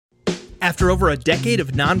After over a decade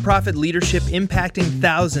of nonprofit leadership impacting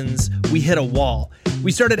thousands, we hit a wall.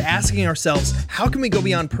 We started asking ourselves, how can we go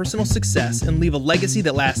beyond personal success and leave a legacy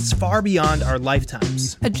that lasts far beyond our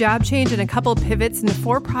lifetimes? A job change and a couple pivots into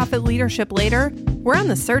for-profit leadership later, we're on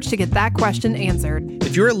the search to get that question answered.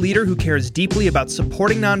 If you're a leader who cares deeply about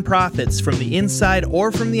supporting nonprofits from the inside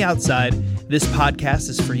or from the outside, this podcast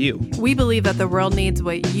is for you. We believe that the world needs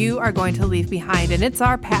what you are going to leave behind, and it's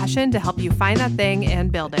our passion to help you find that thing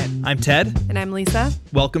and build it. I'm Ted. And I'm Lisa.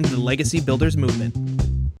 Welcome to the Legacy Builders Movement.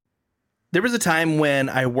 There was a time when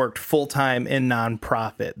I worked full-time in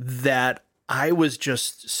nonprofit that I was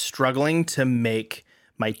just struggling to make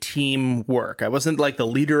my team work. I wasn't like the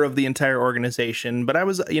leader of the entire organization, but I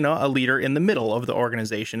was, a leader in the middle of the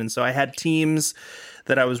organization. And so I had teams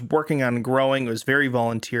that I was working on growing. It was very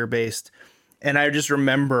volunteer-based. And I just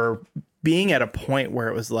remember being at a point where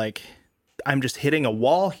it was like, I'm just hitting a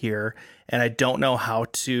wall here, and I don't know how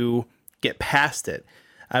to get past it.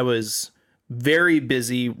 I was very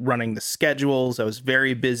busy running the schedules. I was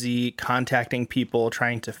very busy contacting people,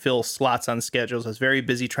 trying to fill slots on schedules. I was very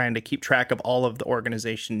busy trying to keep track of all of the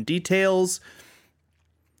organization details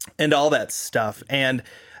and all that stuff. And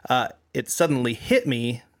it suddenly hit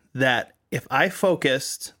me that if I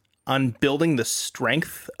focused on building the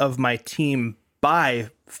strength of my team by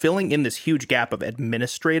filling in this huge gap of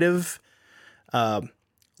administrative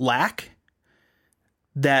lack,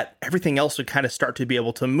 that everything else would kind of start to be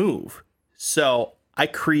able to move. So I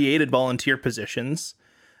created volunteer positions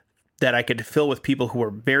that I could fill with people who were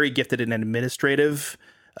very gifted in administrative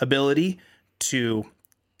ability to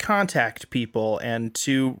contact people and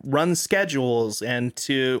to run schedules and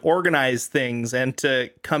to organize things and to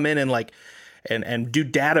come in and and do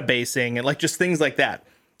databasing and just things like that.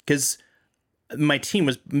 Because my team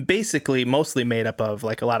was basically mostly made up of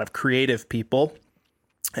a lot of creative people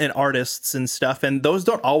and artists and stuff, and those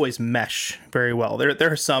don't always mesh very well.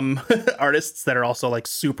 There are some artists that are also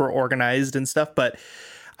super organized and stuff, but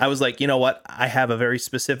I was like, you know what? I have a very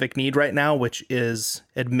specific need right now, which is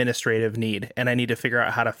administrative need, and I need to figure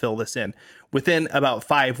out how to fill this in. Within about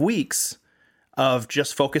 5 weeks of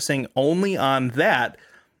just focusing only on that,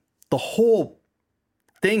 the whole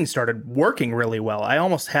thing started working really well. I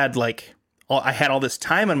almost had I had all this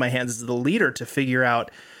time on my hands as the leader to figure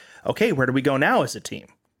out, okay, where do we go now as a team?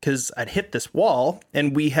 Because I'd hit this wall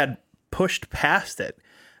and we had pushed past it.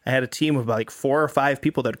 I had a team of 4 or 5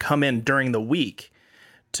 people that would come in during the week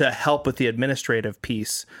to help with the administrative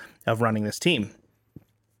piece of running this team.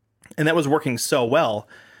 And that was working so well.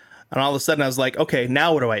 And all of a sudden I was like, okay,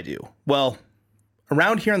 now what do I do? Well,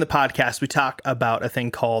 around here on the podcast, we talk about a thing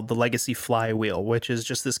called the legacy flywheel, which is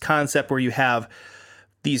just this concept where you have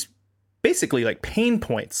these basically pain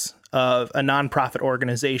points of a nonprofit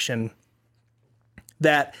organization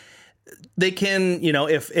that they can,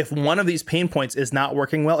 if one of these pain points is not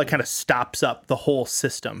working well, it kind of stops up the whole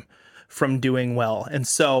system from doing well. And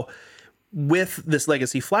so with this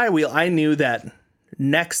legacy flywheel, I knew that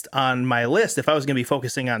next on my list, if I was going to be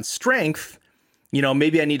focusing on strength,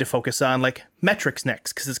 maybe I need to focus on metrics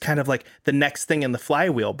next, because it's kind of the next thing in the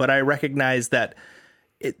flywheel. But I recognize that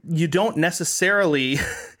you don't necessarily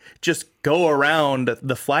just go around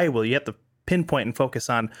the flywheel. You have to pinpoint and focus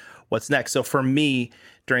on what's next. So for me,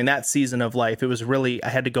 during that season of life, it was really, I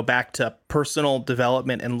had to go back to personal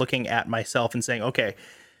development and looking at myself and saying, okay,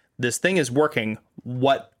 this thing is working.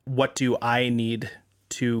 What do I need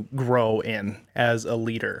to grow in as a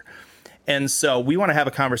leader? And so we want to have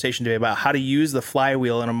a conversation today about how to use the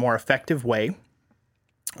flywheel in a more effective way.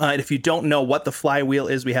 And if you don't know what the flywheel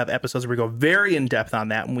is, we have episodes where we go very in depth on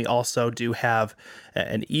that. And we also do have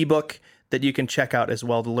an ebook that you can check out as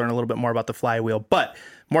well to learn a little bit more about the flywheel. But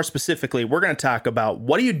more specifically, we're going to talk about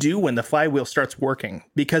what do you do when the flywheel starts working?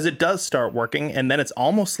 Because it does start working, and then it's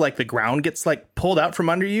almost like the ground gets pulled out from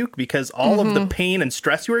under you, because all of the pain and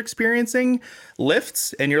stress you're experiencing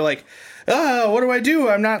lifts, and you're like, what do I do?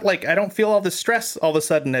 I'm not I don't feel all this stress all of a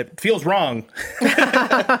sudden. It feels wrong.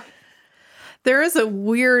 There is a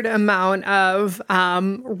weird amount of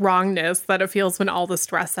wrongness that it feels when all the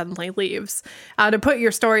stress suddenly leaves. To put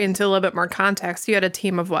your story into a little bit more context, you had a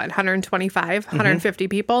team of 125, 150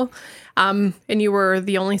 people, and you were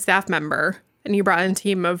the only staff member, and you brought in a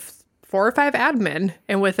team of 4 or 5 admin,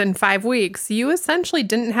 and within 5 weeks, you essentially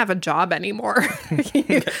didn't have a job anymore.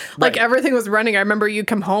 Right. Everything was running. I remember you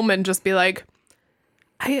come home and just be like,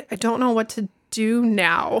 I don't know what to do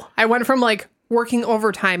now. I went from working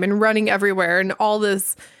overtime and running everywhere and all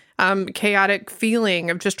this chaotic feeling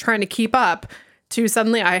of just trying to keep up to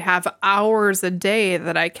suddenly I have hours a day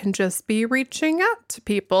that I can just be reaching out to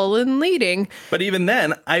people and leading. But even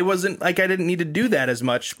then, I wasn't like, I didn't need to do that as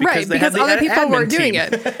much because they because had the other people were admin doing team.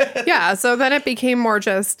 it. Yeah. So then it became more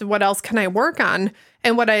just, what else can I work on?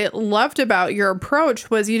 And what I loved about your approach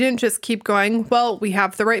was you didn't just keep going, well, we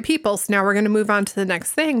have the right people, so now we're going to move on to the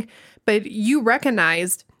next thing. But you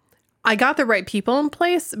recognized, I got the right people in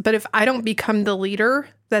place, but if I don't become the leader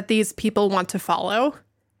that these people want to follow,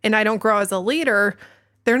 and I don't grow as a leader,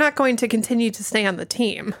 they're not going to continue to stay on the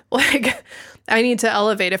team. Like, I need to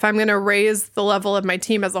elevate. If I'm going to raise the level of my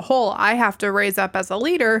team as a whole, I have to raise up as a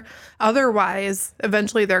leader. Otherwise,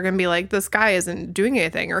 eventually they're going to be like, this guy isn't doing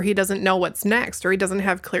anything, or he doesn't know what's next, or he doesn't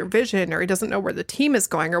have clear vision, or he doesn't know where the team is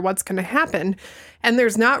going or what's going to happen. And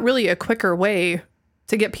there's not really a quicker way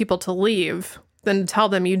to get people to leave than to tell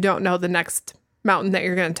them you don't know the next mountain that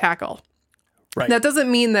you're going to tackle. Right. That doesn't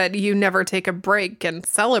mean that you never take a break and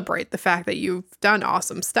celebrate the fact that you've done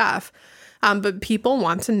awesome stuff. But people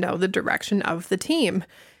want to know the direction of the team.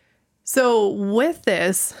 So with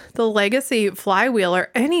this, the legacy flywheel or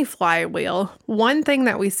any flywheel, one thing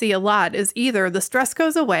that we see a lot is either the stress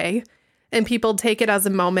goes away and people take it as a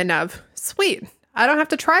moment of, sweet, I don't have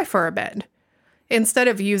to try for a bit. Instead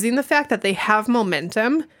of using the fact that they have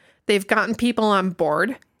momentum, they've gotten people on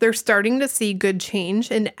board, they're starting to see good change.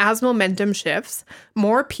 And as momentum shifts,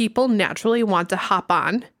 more people naturally want to hop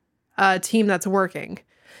on a team that's working.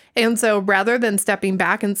 And so rather than stepping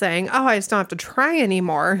back and saying, oh, I just don't have to try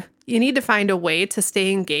anymore, you need to find a way to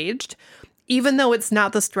stay engaged, even though it's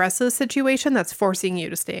not the stress of the situation that's forcing you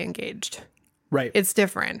to stay engaged. Right. It's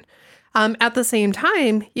different. At the same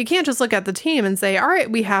time, you can't just look at the team and say, all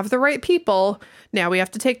right, we have the right people. Now we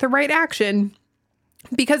have to take the right action.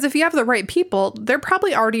 Because if you have the right people, they're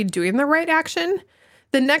probably already doing the right action.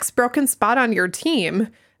 The next broken spot on your team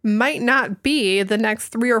might not be the next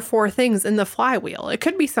 3 or 4 things in the flywheel. It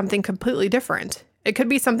could be something completely different. It could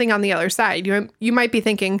be something on the other side. You might be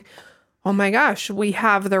thinking, oh my gosh, we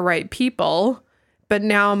have the right people, but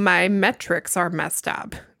now my metrics are messed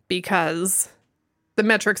up because the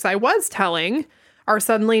metrics I was telling are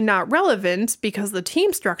suddenly not relevant because the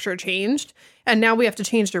team structure changed, and now we have to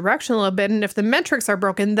change direction a little bit. And if the metrics are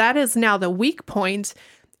broken, that is now the weak point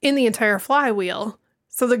in the entire flywheel.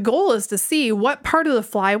 So the goal is to see what part of the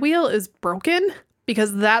flywheel is broken,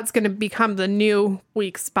 because that's going to become the new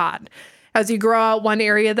weak spot. As you grow out one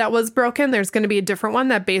area that was broken, there's going to be a different one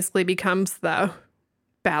that basically becomes the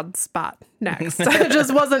bad spot next. It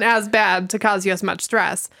just wasn't as bad to cause you as much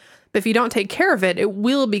stress. But if you don't take care of it, it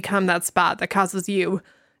will become that spot that causes you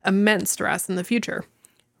immense stress in the future.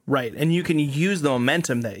 Right. And you can use the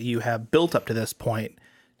momentum that you have built up to this point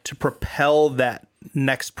to propel that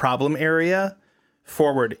next problem area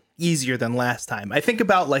forward easier than last time. I think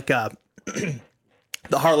about like the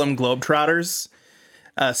Harlem Globetrotters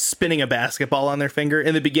spinning a basketball on their finger.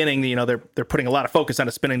 In the beginning, you know, they're putting a lot of focus on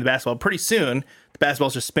spinning the basketball. Pretty soon, the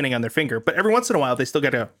basketball's just spinning on their finger. But every once in a while, they still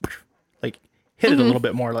got to like hit it a little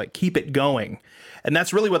bit more, like keep it going. And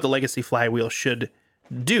that's really what the legacy flywheel should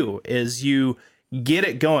do, is you get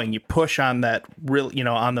it going. You push on that real, you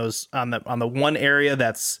know, on the one area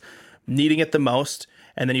that's needing it the most,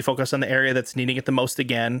 and then you focus on the area that's needing it the most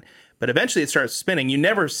again. But eventually it starts spinning. You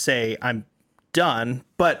never say I'm done,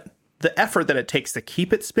 but the effort that it takes to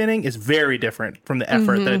keep it spinning is very different from the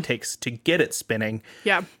effort that it takes to get it spinning.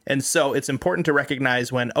 Yeah. And so it's important to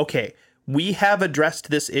recognize when, okay, we have addressed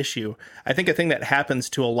this issue. I think a thing that happens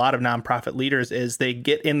to a lot of nonprofit leaders is they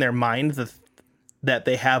get in their mind that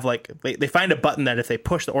they have like, they find a button that if they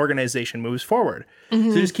push, the organization moves forward. So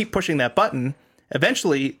they just keep pushing that button.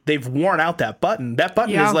 Eventually they've worn out that button. That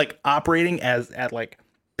button is like operating at like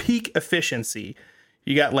peak efficiency.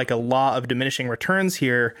 You got like a law of diminishing returns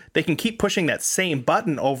here. They can keep pushing that same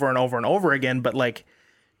button over and over and over again. But like,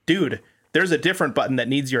 dude, there's a different button that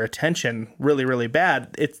needs your attention really, really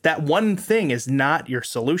bad. It's that one thing is not your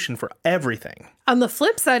solution for everything. On the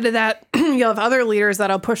flip side of that, you'll have other leaders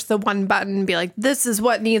that'll push the one button and be like, this is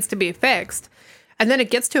what needs to be fixed. And then it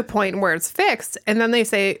gets to a point where it's fixed. And then they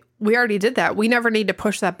say, we already did that. We never need to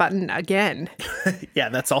push that button again. Yeah,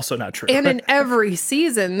 that's also not true. And in every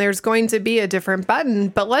season, there's going to be a different button.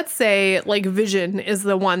 But let's say like vision is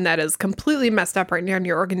the one that is completely messed up right now in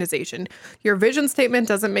your organization. Your vision statement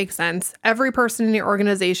doesn't make sense. Every person in your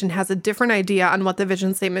organization has a different idea on what the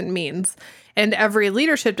vision statement means. And every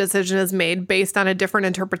leadership decision is made based on a different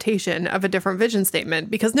interpretation of a different vision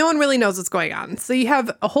statement because no one really knows what's going on. So you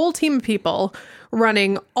have a whole team of people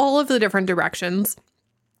running all of the different directions.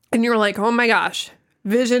 And you're like, oh my gosh,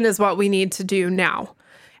 vision is what we need to do now.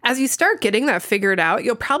 As you start getting that figured out,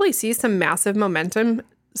 you'll probably see some massive momentum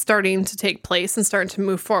starting to take place and starting to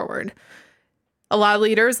move forward. A lot of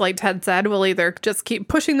leaders, like Ted said, will either just keep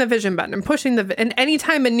pushing the vision button and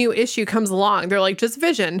anytime a new issue comes along, they're like, just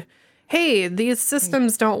vision. Hey, these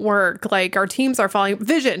systems don't work. Like, our teams are falling.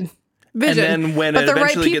 Vision. And then when but it the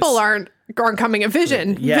right eventually people aren't coming at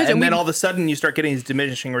vision. Yeah, Vision. and then all of a sudden you start getting these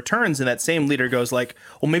diminishing returns, and that same leader goes like,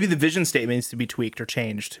 well, maybe the vision statement needs to be tweaked or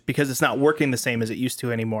changed because it's not working the same as it used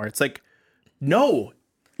to anymore. It's like, no,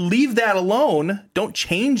 leave that alone. Don't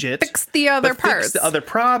change it. Fix the other parts. Fix the other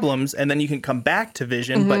problems, and then you can come back to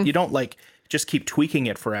vision, but you don't like just keep tweaking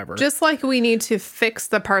it forever. Just like we need to fix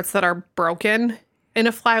the parts that are broken in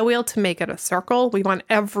a flywheel to make it a circle, we want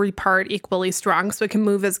every part equally strong so it can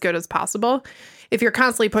move as good as possible. If you're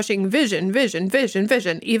constantly pushing vision,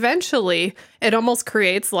 eventually it almost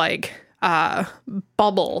creates like a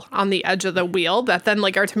bubble on the edge of the wheel that then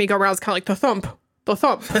like every time you go around, it's kind of like the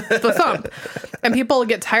thump. And people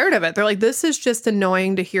get tired of it. They're like, this is just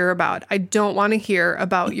annoying to hear about. I don't want to hear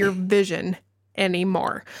about your vision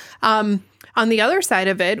anymore. On the other side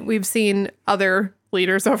of it, we've seen other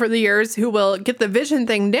leaders over the years who will get the vision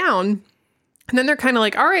thing down. And then they're kind of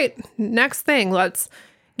like, all right, next thing, let's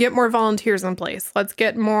get more volunteers in place. Let's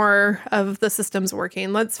get more of the systems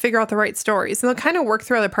working. Let's figure out the right stories. And they'll kind of work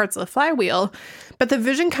through other parts of the flywheel, but the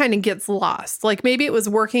vision kind of gets lost. Like maybe it was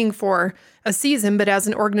working for a season, but as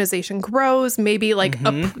an organization grows, maybe like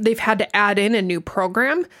they've had to add in a new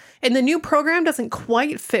program, and the new program doesn't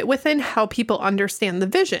quite fit within how people understand the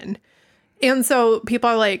vision. And so people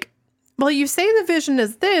are like, well, you say the vision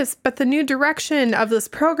is this, but the new direction of this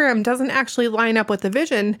program doesn't actually line up with the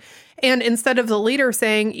vision. And instead of the leader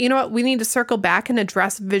saying, you know what, we need to circle back and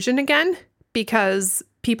address vision again because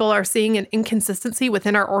people are seeing an inconsistency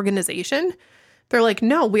within our organization, they're like,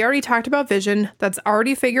 no, we already talked about vision. That's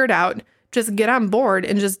already figured out. Just get on board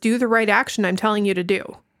and just do the right action I'm telling you to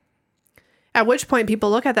do. At which point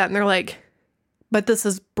people look at that and they're like, but this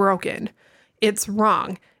is broken. It's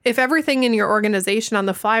wrong. If everything in your organization on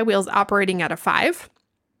the flywheel is operating at a 5,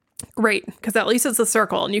 great, because at least it's a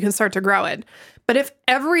circle and you can start to grow it. But if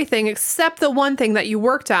everything except the one thing that you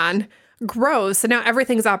worked on grows, so now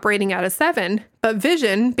everything's operating at a 7, but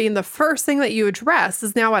vision being the first thing that you address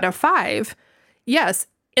is now at a 5, yes,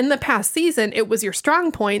 in the past season, it was your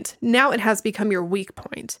strong point. Now it has become your weak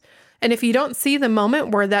point. And if you don't see the moment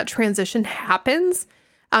where that transition happens,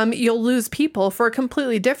 you'll lose people for a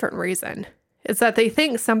completely different reason. It's that they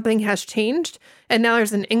think something has changed and now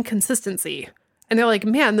there's an inconsistency. And they're like,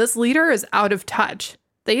 man, this leader is out of touch.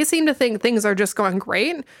 They seem to think things are just going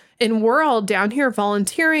great. And we're all down here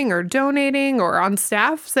volunteering or donating or on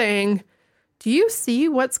staff saying, do you see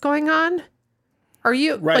what's going on? Are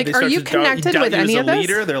you are you connected with any of this?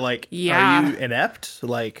 Leader, they're like, are you inept?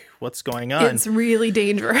 Like, what's going on? It's really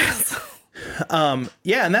dangerous.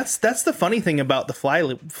 Yeah, and that's the funny thing about the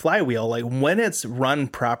flywheel. Like when it's run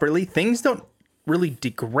properly, things don't really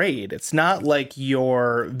degrade. It's not like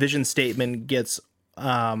your vision statement gets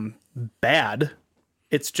bad.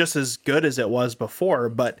 It's just as good as it was before,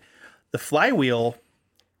 but the flywheel,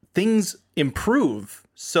 things improve.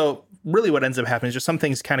 So really what ends up happening is just some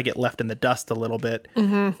things kind of get left in the dust a little bit,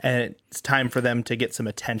 and it's time for them to get some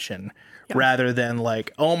attention rather than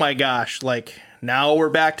like, oh my gosh, like now we're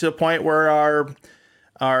back to a point where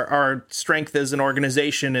our strength as an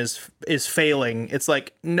organization is failing. It's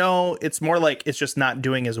like, no, it's more like it's just not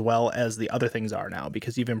doing as well as the other things are now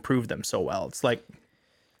because you've improved them so well. It's like,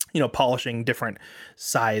 polishing different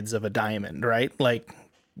sides of a diamond, right? Like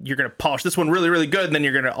you're going to polish this one really, really good. And then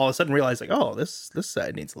you're going to all of a sudden realize like, oh, this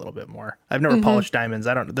side needs a little bit more. I've never polished diamonds.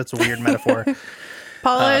 I don't, that's a weird metaphor.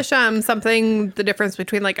 Polish something, the difference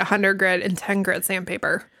between like 100 grit and 10 grit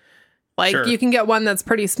sandpaper. Like you can get one that's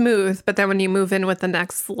pretty smooth, but then when you move in with the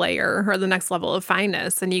next layer or the next level of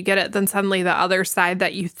fineness and you get it, then suddenly the other side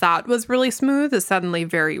that you thought was really smooth is suddenly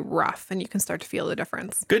very rough and you can start to feel the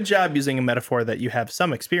difference. Good job using a metaphor that you have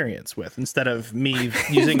some experience with instead of me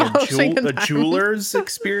using a jeweler's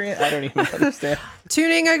experience. I don't even understand.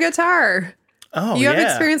 Tuning a guitar. Oh, you have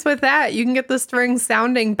experience with that. You can get the strings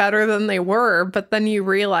sounding better than they were, but then you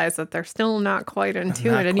realize that they're still not quite in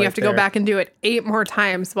tune, and you have to go back and do it 8 more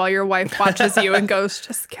times while your wife watches you and goes,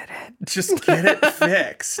 just get it. Just get it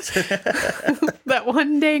fixed. That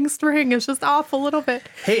one dang string is just off a little bit.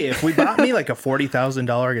 Hey, if we bought me like a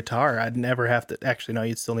 $40,000 guitar, I'd never have to. Actually, no,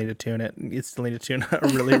 you'd still need to tune it. You'd still need to tune a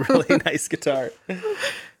really, really nice guitar.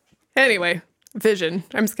 Anyway. Vision.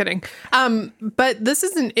 I'm just kidding. But this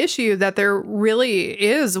is an issue that there really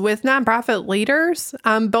is with nonprofit leaders,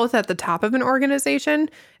 both at the top of an organization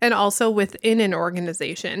and also within an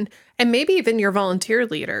organization. And maybe even your volunteer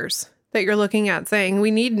leaders that you're looking at saying, we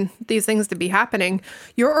need these things to be happening.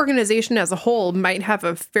 Your organization as a whole might have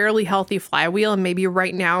a fairly healthy flywheel. And maybe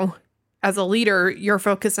right now as a leader, you're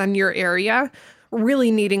focused on your area,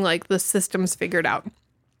 really needing like the systems figured out.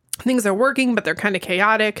 Things are working, but they're kind of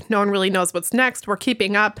chaotic. No one really knows what's next. We're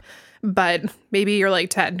keeping up, but maybe you're like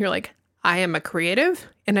Ted. You're like, I am a creative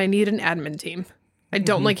and I need an admin team. I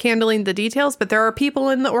don't like handling the details, but there are people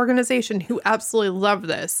in the organization who absolutely love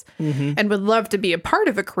this and would love to be a part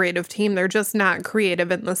of a creative team. They're just not creative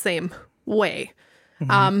in the same way.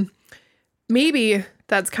 Maybe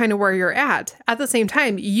that's kind of where you're at. At the same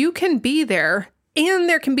time, you can be there and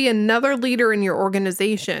there can be another leader in your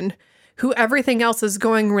organization who everything else is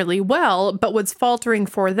going really well, but what's faltering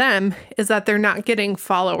for them is that they're not getting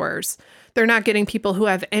followers. They're not getting people who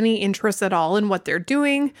have any interest at all in what they're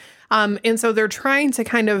doing. And so they're trying to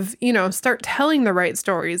kind of, start telling the right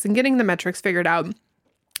stories and getting the metrics figured out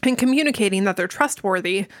and communicating that they're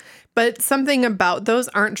trustworthy. But something about those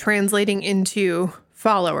aren't translating into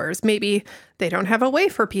followers. Maybe they don't have a way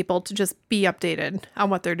for people to just be updated on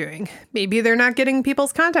what they're doing. Maybe they're not getting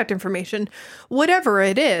people's contact information. Whatever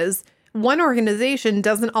it is, one organization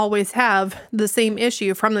doesn't always have the same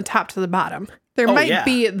issue from the top to the bottom. There might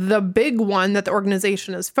be the big one that the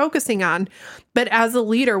organization is focusing on, but as a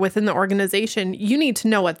leader within the organization, you need to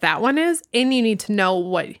know what that one is, and you need to know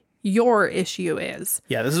what your issue is.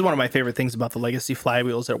 Yeah, this is one of my favorite things about the Legacy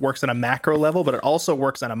Flywheels. It works on a macro level, but it also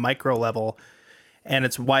works on a micro level, and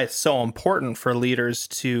it's why it's so important for leaders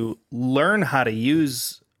to learn how to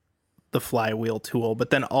use the Flywheel tool, but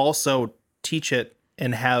then also teach it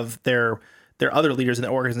and have their other leaders in the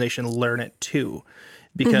organization learn it too,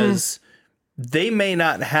 because they may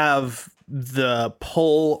not have the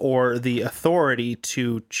pull or the authority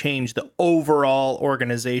to change the overall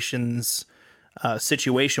organization's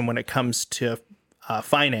situation when it comes to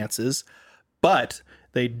finances, but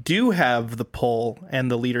they do have the pull and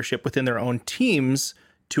the leadership within their own teams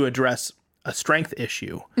to address a strength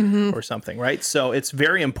issue or something, right? So it's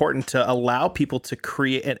very important to allow people to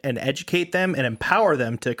create and educate them and empower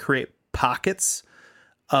them to create pockets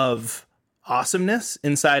of awesomeness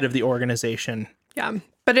inside of the organization. Yeah,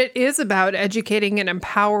 but it is about educating and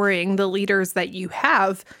empowering the leaders that you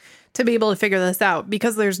have to be able to figure this out,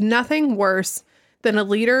 because there's nothing worse than a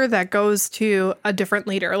leader that goes to a different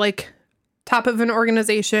leader, like top of an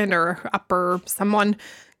organization or upper someone,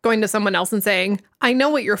 going to someone else and saying, I know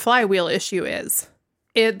what your flywheel issue is.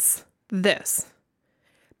 It's this.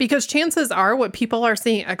 Because chances are what people are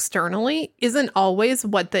seeing externally isn't always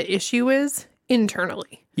what the issue is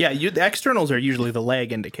internally. Yeah, the externals are usually the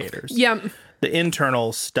lag indicators. Yeah. The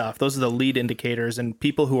internal stuff, those are the lead indicators, and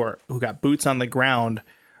people who got boots on the ground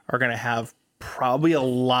are going to have probably a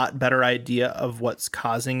lot better idea of what's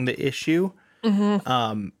causing the issue.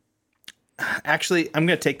 Actually, I'm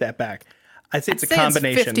going to take that back. I'd say it's a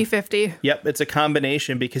combination. It's 50-50. Yep, it's a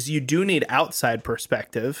combination, because you do need outside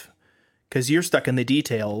perspective because you're stuck in the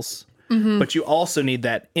details, but you also need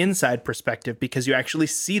that inside perspective because you actually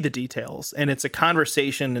see the details, and it's a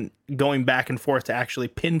conversation and going back and forth to actually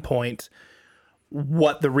pinpoint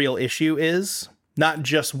what the real issue is, not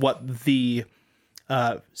just what the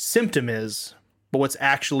symptom is, but what's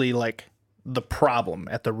actually like the problem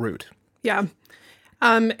at the root. Yeah.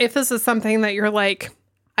 If this is something that you're like,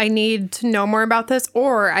 I need to know more about this,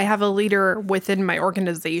 or I have a leader within my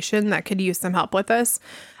organization that could use some help with this,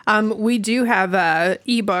 we do have a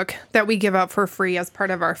ebook that we give out for free as part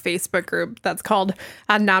of our Facebook group that's called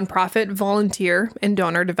Nonprofit Volunteer and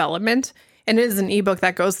Donor Development. And it is an ebook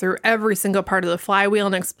that goes through every single part of the flywheel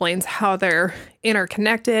and explains how they're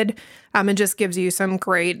interconnected, and just gives you some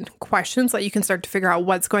great questions that you can start to figure out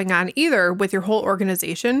what's going on either with your whole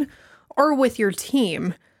organization or with your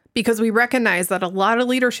team. Because we recognize that a lot of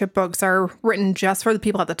leadership books are written just for the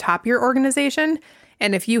people at the top of your organization.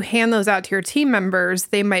 And if you hand those out to your team members,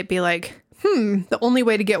 they might be like, the only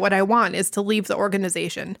way to get what I want is to leave the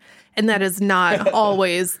organization. And that is not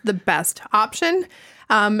always the best option.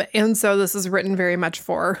 And so this is written very much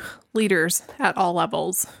for leaders at all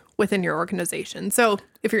levels within your organization. So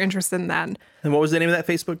if you're interested in that. And what was the name of that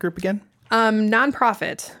Facebook group again?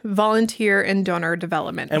 Nonprofit Volunteer and Donor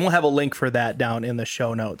Development. And we'll have a link for that down in the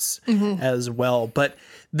show notes as well. But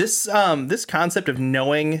this this concept of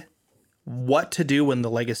knowing what to do when the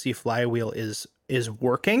Legacy Flywheel is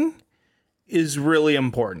working is really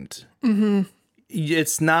important.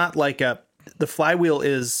 It's not like the Flywheel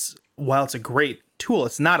is, while it's a great tool,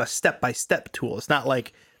 it's not a step-by-step tool. It's not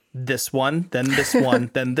like this one, then this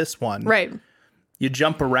one, then this one. Right. You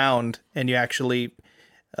jump around and you actually,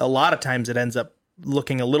 a lot of times it ends up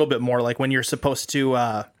looking a little bit more like when you're supposed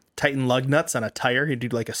to tighten lug nuts on a tire. You do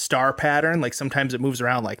like a star pattern. Like sometimes it moves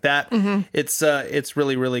around like that. It's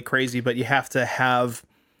really, really crazy, but you have to have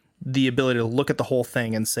the ability to look at the whole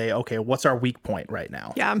thing and say, okay, what's our weak point right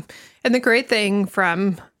now? Yeah. And the great thing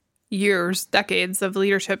from years, decades of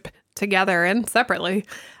leadership together and separately,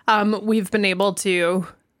 we've been able to,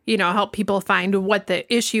 help people find what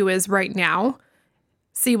the issue is right now,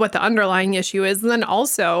 see what the underlying issue is, and then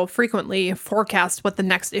also frequently forecast what the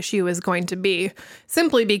next issue is going to be.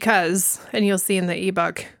 Simply because, and you'll see in the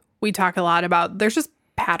ebook, we talk a lot about there's just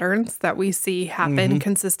patterns that we see happen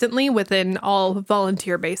consistently within all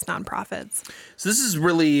volunteer-based nonprofits. So this is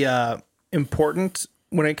really important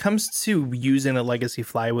when it comes to using the Legacy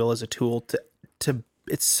Flywheel as a tool. To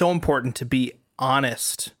it's so important to be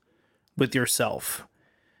honest with yourself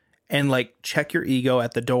and like check your ego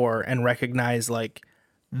at the door and recognize like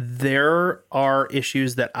there are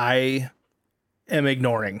issues that I am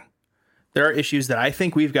ignoring. There are issues that I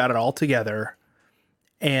think we've got it all together,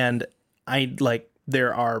 and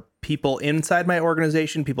there are people inside my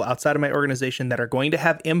organization, people outside of my organization that are going to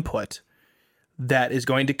have input that is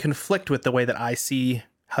going to conflict with the way that I see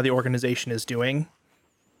how the organization is doing.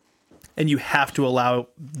 And you have to allow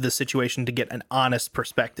the situation to get an honest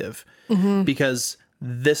perspective, because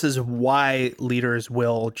this is why leaders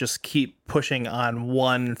will just keep pushing on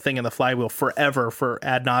one thing in the flywheel forever for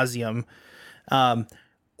ad nauseum,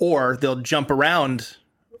 or they'll jump around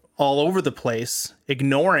all over the place,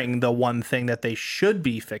 ignoring the one thing that they should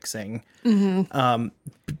be fixing,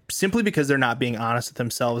 simply because they're not being honest with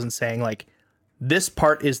themselves and saying, like, this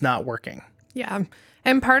part is not working. Yeah.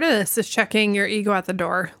 And part of this is checking your ego at the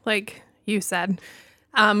door, like you said.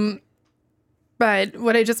 But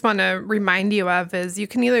what I just want to remind you of is you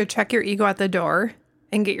can either check your ego at the door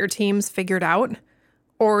and get your teams figured out,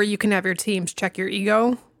 or you can have your teams check your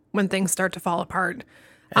ego when things start to fall apart.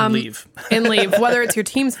 And leave. And leave, whether it's your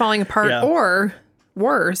team's falling apart or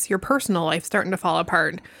worse, your personal life starting to fall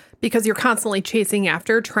apart because you're constantly chasing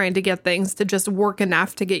after trying to get things to just work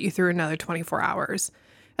enough to get you through another 24 hours.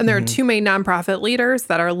 And there are too many nonprofit leaders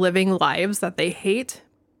that are living lives that they hate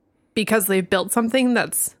because they've built something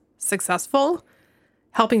that's successful,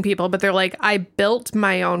 helping people, but they're like, I built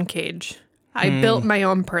my own cage. I built my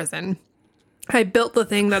own prison. I built the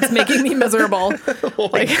thing that's making me miserable.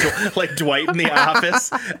 like Dwight in The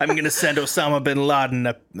Office. I'm going to send Osama bin Laden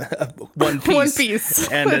a one piece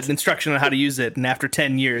and an instruction on how to use it. And after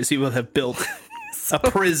 10 years, he will have built a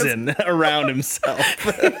prison around himself.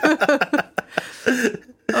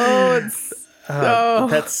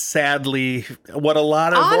 That's sadly what a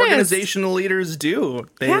lot of organizational leaders do.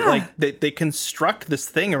 They construct this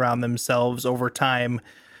thing around themselves over time.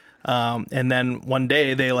 And then one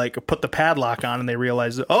day they put the padlock on and they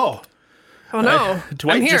realize, oh no,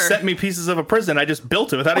 Dwight just sent me pieces of a prison. I just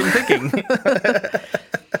built it without even thinking.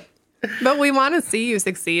 But we want to see you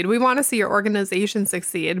succeed. We want to see your organization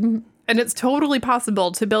succeed. And it's totally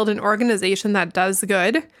possible to build an organization that does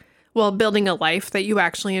good while building a life that you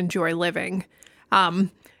actually enjoy living. And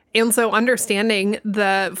so understanding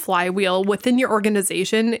the flywheel within your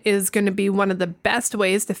organization is going to be one of the best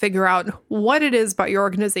ways to figure out what it is about your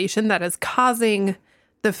organization that is causing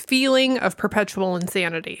the feeling of perpetual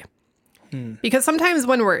insanity. Because sometimes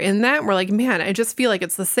when we're in that, we're like, man, I just feel like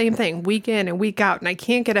it's the same thing week in and week out, and I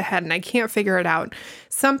can't get ahead and I can't figure it out.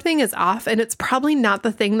 Something is off, and it's probably not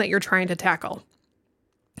the thing that you're trying to tackle.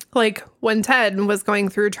 Like when Ted was going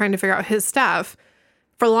through trying to figure out his stuff,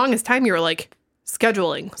 for the longest time, you were like,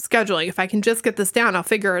 scheduling. If I can just get this down, I'll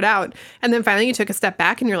figure it out. And then finally you took a step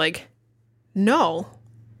back and you're like, no,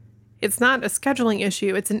 it's not a scheduling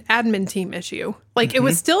issue. It's an admin team issue. Like it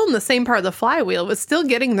was still in the same part of the flywheel. It was still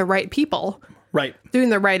getting the right people, right, doing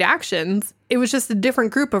the right actions. It was just a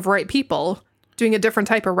different group of right people doing a different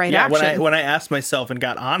type of right action. When I asked myself and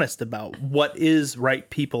got honest about what is right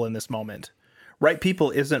people in this moment, right people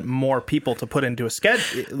isn't more people to put into a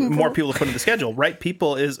schedule, more people to put in the schedule. Right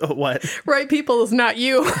people is what? Right people is not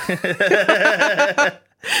you.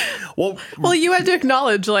 Well, you had to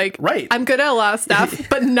acknowledge, right. I'm good at a lot of stuff,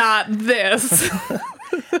 but not this.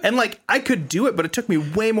 And I could do it, but it took me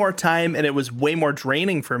way more time and it was way more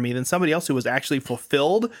draining for me than somebody else who was actually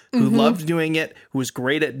fulfilled, who loved doing it, who was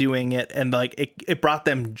great at doing it. And it brought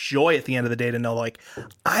them joy at the end of the day to know,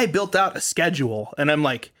 I built out a schedule. And I'm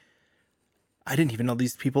like, I didn't even know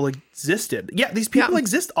these people existed. Yeah, these people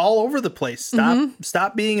exist all over the place.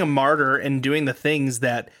 Stop being a martyr and doing the things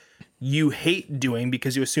that you hate doing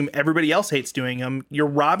because you assume everybody else hates doing them. You're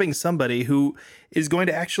robbing somebody who is going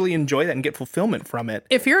to actually enjoy that and get fulfillment from it.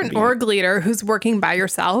 If you're an org leader who's working by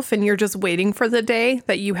yourself and you're just waiting for the day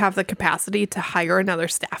that you have the capacity to hire another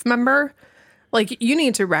staff member, you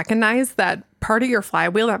need to recognize that part of your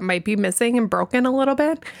flywheel that might be missing and broken a little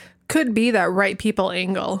bit could be that right people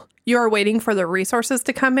angle. You are waiting for the resources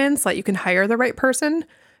to come in so that you can hire the right person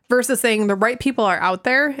versus saying the right people are out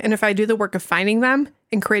there. And if I do the work of finding them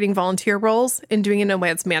and creating volunteer roles and doing it in a way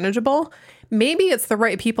that's manageable, maybe it's the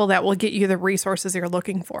right people that will get you the resources you're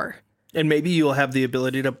looking for. And maybe you'll have the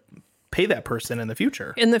ability to pay that person in the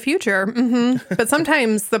future. In the future. Mm-hmm. But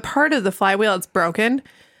sometimes the part of the flywheel that's broken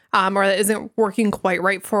or that isn't working quite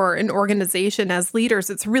right for an organization as leaders,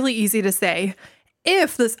 it's really easy to say,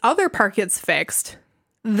 if this other part gets fixed,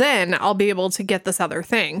 then I'll be able to get this other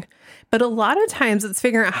thing. But a lot of times it's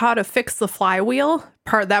figuring out how to fix the flywheel,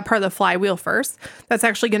 that part of the flywheel first. That's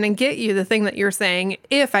actually going to get you the thing that you're saying,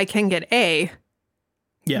 if I can get A,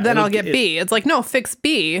 then I'll get B. It's like, no, fix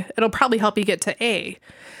B. It'll probably help you get to A.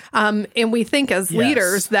 And we think as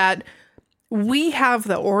leaders that we have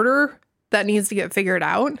the order that needs to get figured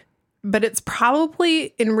out, but it's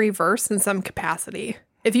probably in reverse in some capacity.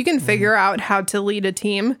 If you can figure out how to lead a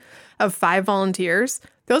team of 5 volunteers,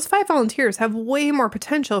 those 5 volunteers have way more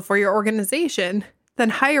potential for your organization than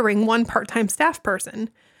hiring one part-time staff person.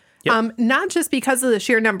 Yep. Not just because of the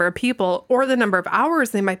sheer number of people or the number of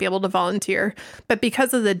hours they might be able to volunteer, but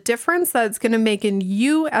because of the difference that it's going to make in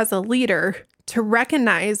you as a leader to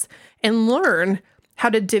recognize and learn how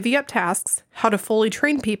to divvy up tasks, how to fully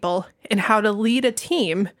train people, and how to lead a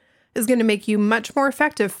team is going to make you much more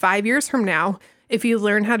effective 5 years from now if you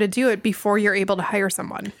learn how to do it before you're able to hire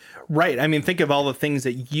someone. Right. I mean, think of all the things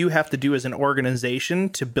that you have to do as an organization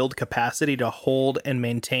to build capacity to hold and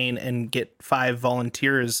maintain and get 5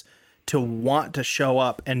 volunteers to want to show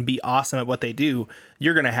up and be awesome at what they do.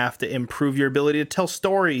 You're going to have to improve your ability to tell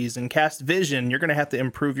stories and cast vision. You're going to have to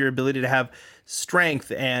improve your ability to have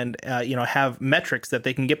strength and, have metrics that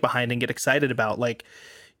they can get behind and get excited about. Like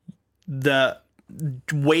the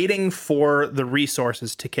waiting for the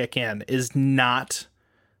resources to kick in is not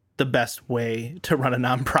the best way to run a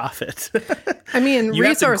nonprofit. I mean, you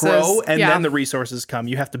resources, have to grow and then the resources come.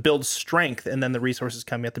 You have to build strength and then the resources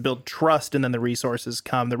come. You have to build trust and then the resources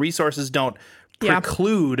come. The resources don't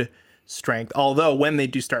preclude strength. Although when they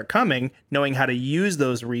do start coming, knowing how to use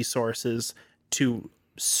those resources to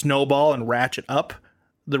snowball and ratchet up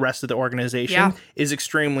the rest of the organization is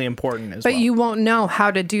extremely important as well. But you won't know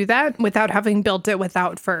how to do that without having built it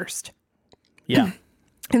without first. Yeah.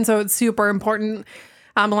 And so it's super important.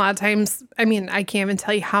 A lot of times, I mean, I can't even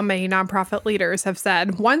tell you how many nonprofit leaders have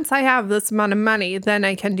said, once I have this amount of money, then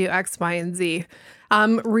I can do X, Y, and Z.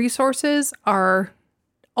 Resources are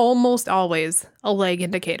almost always a lag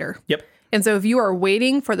indicator. Yep. And so if you are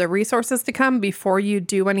waiting for the resources to come before you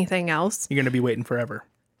do anything else, you're going to be waiting forever.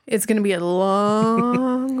 It's going to be a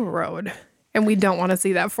long road. And we don't want to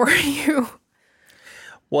see that for you.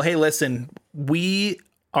 Well, hey, listen, we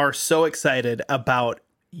are so excited about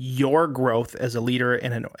your growth as a leader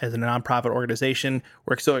and as a nonprofit organization.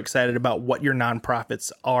 We're so excited about what your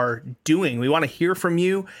nonprofits are doing. We want to hear from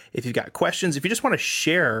you. If you've got questions, if you just want to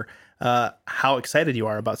share how excited you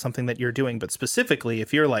are about something that you're doing, but specifically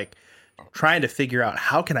if you're like trying to figure out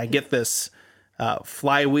how can I get this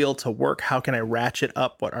flywheel to work, how can I ratchet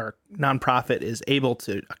up what our nonprofit is able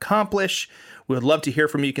to accomplish, we would love to hear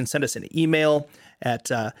from you. You can send us an email at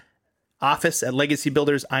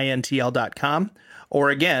office@legacybuildersintl.com. Or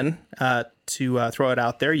again, to throw it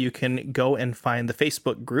out there, you can go and find the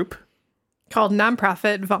Facebook group called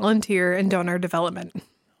Nonprofit Volunteer and Donor Development.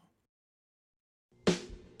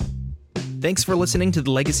 Thanks for listening to the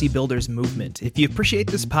Legacy Builders Movement. If you appreciate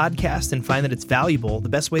this podcast and find that it's valuable, the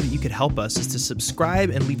best way that you could help us is to subscribe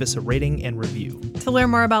and leave us a rating and review. To learn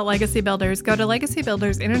more about Legacy Builders, go to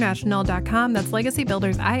legacybuildersinternational.com. That's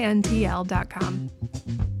legacybuildersintl.com.